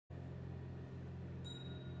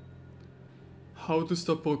How to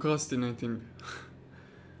stop procrastinating.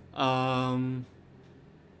 um,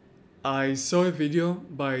 I saw a video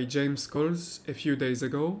by James Coles a few days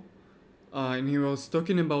ago, and he was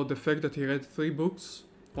talking about the fact that he read 3 books.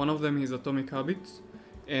 One of them is Atomic Habits,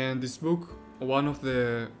 and this book, one of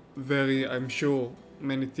the I'm sure,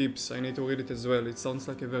 many tips, I need to read it as well, it sounds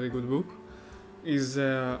like a very good book, is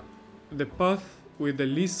the path with the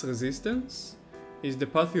least resistance is the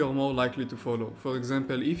path you are more likely to follow. For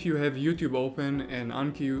example, if you have YouTube open and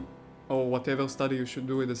Anki or whatever study you should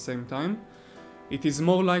do at the same time, it is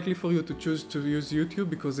more likely for you to choose to use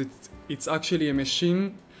YouTube because it's actually a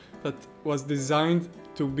machine that was designed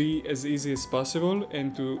to be as easy as possible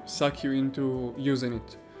and to suck you into using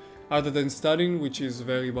it, other than studying, which is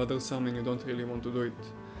very bothersome and you don't really want to do it.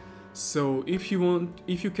 So if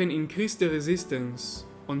you can increase the resistance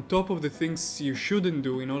on top of the things you shouldn't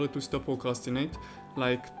do in order to stop procrastinate,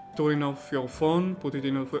 like turning off your phone, put it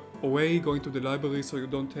away, going to the library so you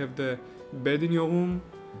don't have the bed in your room,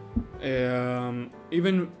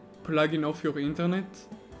 even plugging off your internet,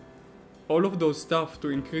 all of those stuff to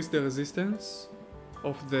increase the resistance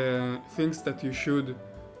of the things that you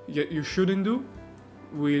shouldn't do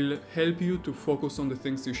will help you to focus on the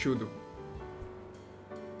things you should do.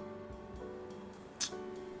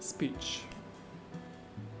 Speech.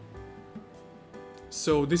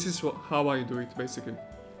 So this is how I do it basically.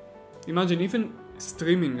 Imagine even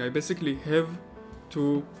streaming, I basically have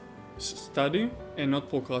to study and not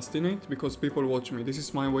procrastinate because people watch me. This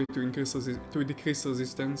is my way to decrease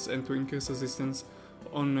resistance and to increase resistance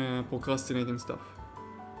on procrastinating stuff.